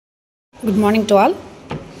Good morning to all.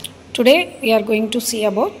 Today we are going to see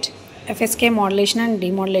about FSK modulation and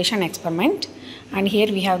demodulation experiment, and here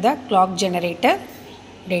we have the clock generator,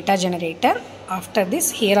 data generator. After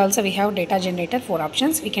this, here also we have data generator, 4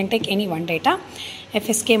 options. We can take any one data,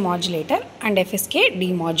 FSK modulator and FSK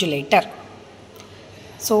demodulator.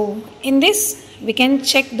 So in this we can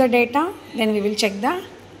check the data, then we will check the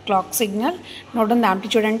clock signal, note down the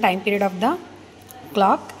amplitude and time period of the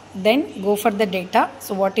clock, then go for the data.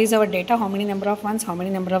 So what is our data, how many number of ones, how many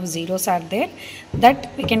number of zeros are there,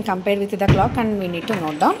 that we can compare with the clock and we need to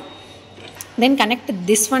note down. Then connect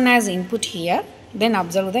this one as input here, then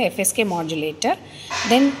observe the FSK modulator,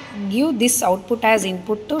 then give this output as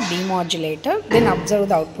input to demodulator, then observe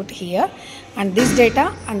the output here, and this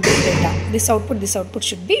data and this data, this output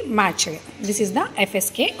should be matched. This is the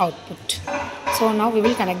FSK output. So now we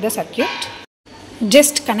will connect the circuit.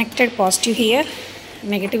 Just connected positive here,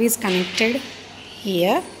 negative is connected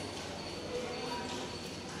here,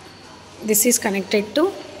 this is connected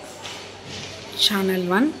to channel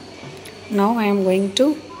 1. Now I am going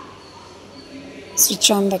to switch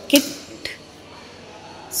on the kit.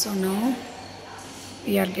 So now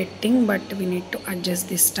we are getting, but we need to adjust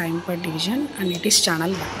this time per division, and it is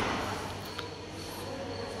channel 1.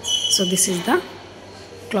 So this is the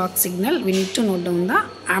clock signal. We need to note down the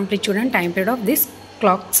amplitude and time period of this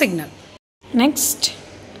clock signal. Next,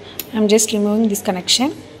 I am just removing this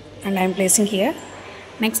connection and I am placing here.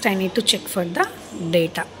 Next, I need to check for the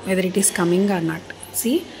data, whether it is coming or not.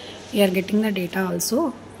 See, we are getting the data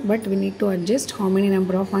also, but we need to adjust how many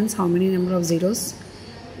number of ones, how many number of zeros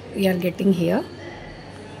we are getting here.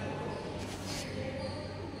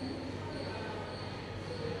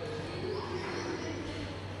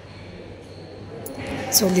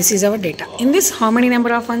 So this is our data. In this, how many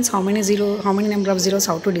number of ones, how many number of zeros,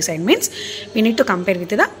 how to decide means we need to compare with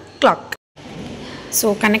the clock.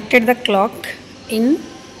 So connected the clock in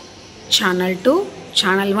channel 2,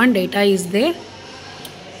 channel 1 data is there,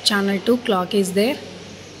 channel 2 clock is there.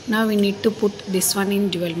 Now we need to put this one in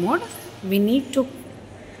dual mode. We need to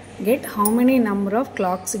get how many number of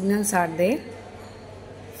clock signals are there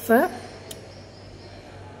for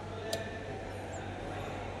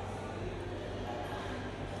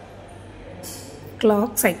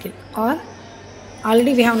clock cycle, or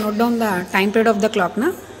already we have noted down the time period of the clock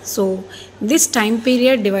now. So this time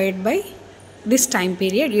period divided by this time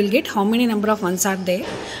period, you will get how many number of ones are there,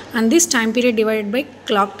 and this time period divided by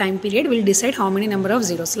clock time period will decide how many number of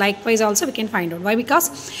zeros. Likewise also we can find out. Why?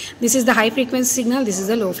 Because this is the high frequency signal, this is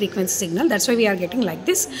the low frequency signal, that's why we are getting like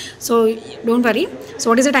this. So don't worry.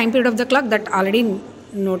 So what is the time period of the clock? That already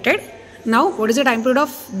noted. Now what is the time period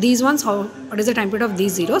of these ones, what is the time period of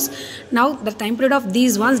these zeros? Now the time period of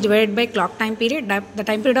these ones divided by clock time period, the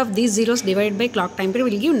time period of these zeros divided by clock time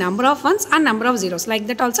period will give number of ones and number of zeros. Like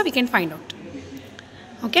that also we can find out.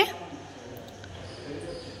 Okay.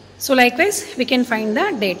 So likewise we can find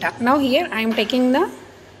the data. Now here I am taking the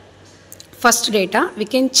first data. We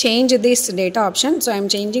can change this data option. So I am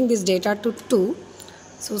changing this data to 2.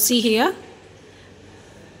 So see here,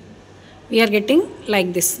 we are getting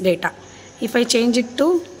like this data. If I change it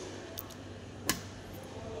to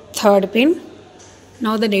third pin,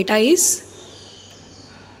 now the data is,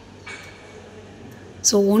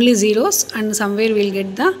 so only zeros and somewhere we will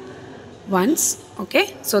get the ones.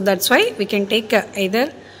 Okay, so that's why we can take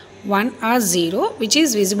either 1 or 0, which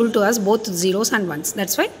is visible to us, both zeros and ones.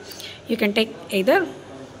 That's why you can take either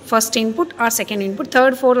first input or second input.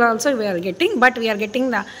 Third, fourth also we are getting, but we are getting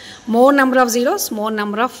the more number of zeros, more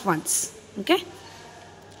number of ones. Okay.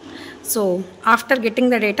 So after getting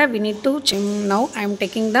the data, we need to change. Now I am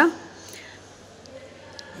taking the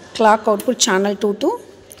clock output channel 2 to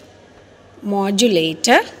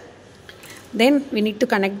modulator. Then we need to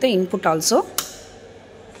connect the input also.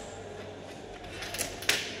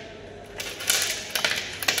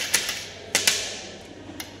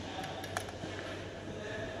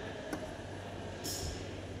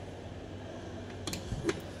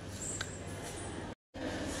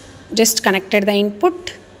 Just connected the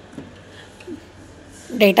input.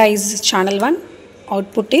 Data is channel 1,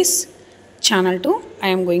 output is channel 2. I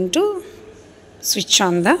am going to switch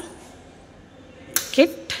on the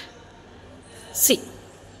kit. See,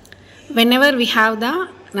 whenever we have the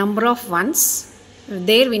number of ones,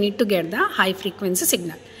 there we need to get the high frequency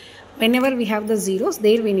signal. Whenever we have the zeros,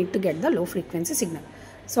 there we need to get the low frequency signal.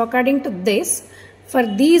 So according to this, for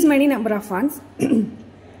these many number of ones,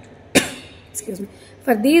 excuse me,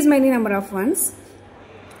 for these many number of ones,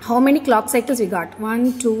 how many clock cycles we got?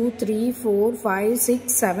 1, 2, 3, 4, 5,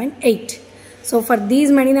 6, 7, 8. So for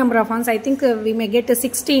these many number of ones, I think we may get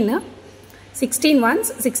 16. 16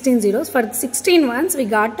 ones, 16 zeros. For 16 ones, we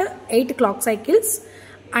got 8 clock cycles.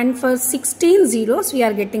 And for 16 zeros, we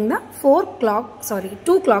are getting the 2 clock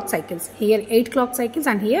cycles. Here 8 clock cycles,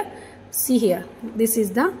 and here, see here, this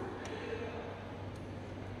is the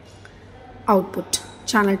output.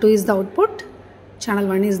 Channel 2 is the output, channel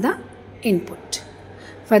 1 is the input.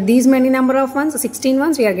 For these many number of ones, 16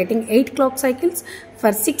 ones, we are getting 8 clock cycles.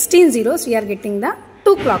 For 16 zeros, we are getting the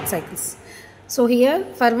 2 clock cycles. So here,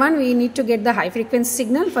 for 1, we need to get the high frequency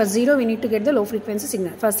signal. For 0, we need to get the low frequency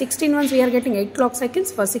signal. For 16 ones, we are getting 8 clock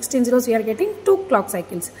cycles. For 16 zeros, we are getting 2 clock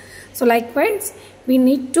cycles. So likewise, we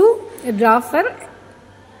need to draw for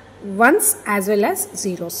ones as well as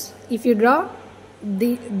zeros. If you draw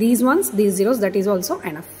these ones, these zeros, that is also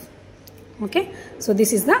enough. Okay. So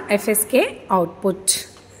this is the FSK output.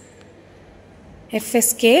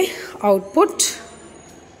 FSK output.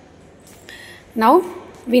 Now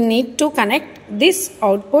we need to connect this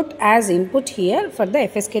output as input here for the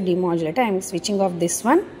FSK demodulator. I am switching off this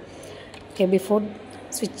one. Okay, before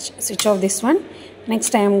switch off this one.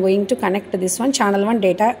 Next I am going to connect this one, channel 1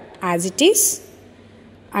 data as it is,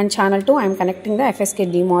 and channel 2 I am connecting the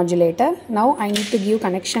FSK demodulator. Now I need to give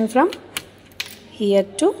connection from here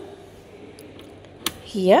to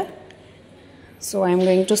here. So I am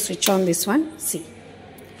going to switch on this one. See,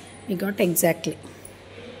 we got exactly.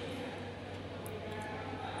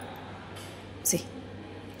 See,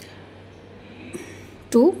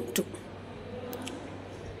 2, 2.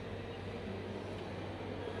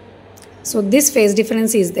 So this phase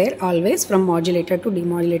difference is there always from modulator to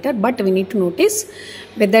demodulator, but we need to notice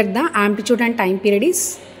whether the amplitude and time period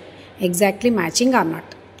is exactly matching or not.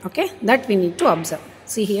 Okay, that we need to observe.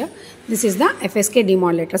 See here, this is the FSK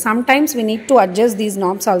demodulator. Sometimes we need to adjust these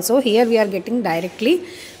knobs also. Here we are getting directly,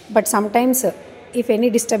 but sometimes if any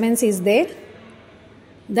disturbance is there,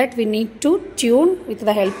 that we need to tune with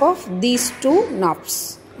the help of these two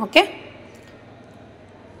knobs. Okay,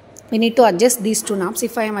 we need to adjust these two knobs.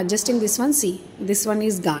 If I am adjusting this one, see, this one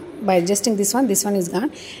is gone. By adjusting this one is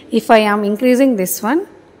gone. If I am increasing this one,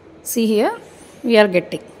 see here, we are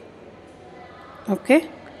getting. Okay,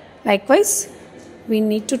 likewise we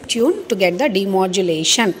need to tune to get the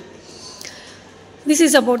demodulation. This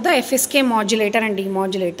is about the FSK modulator and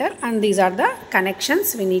demodulator, and these are the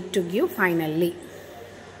connections we need to give finally.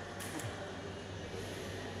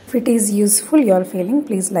 If it is useful, you are feeling,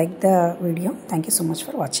 please like the video. Thank you so much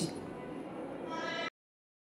for watching.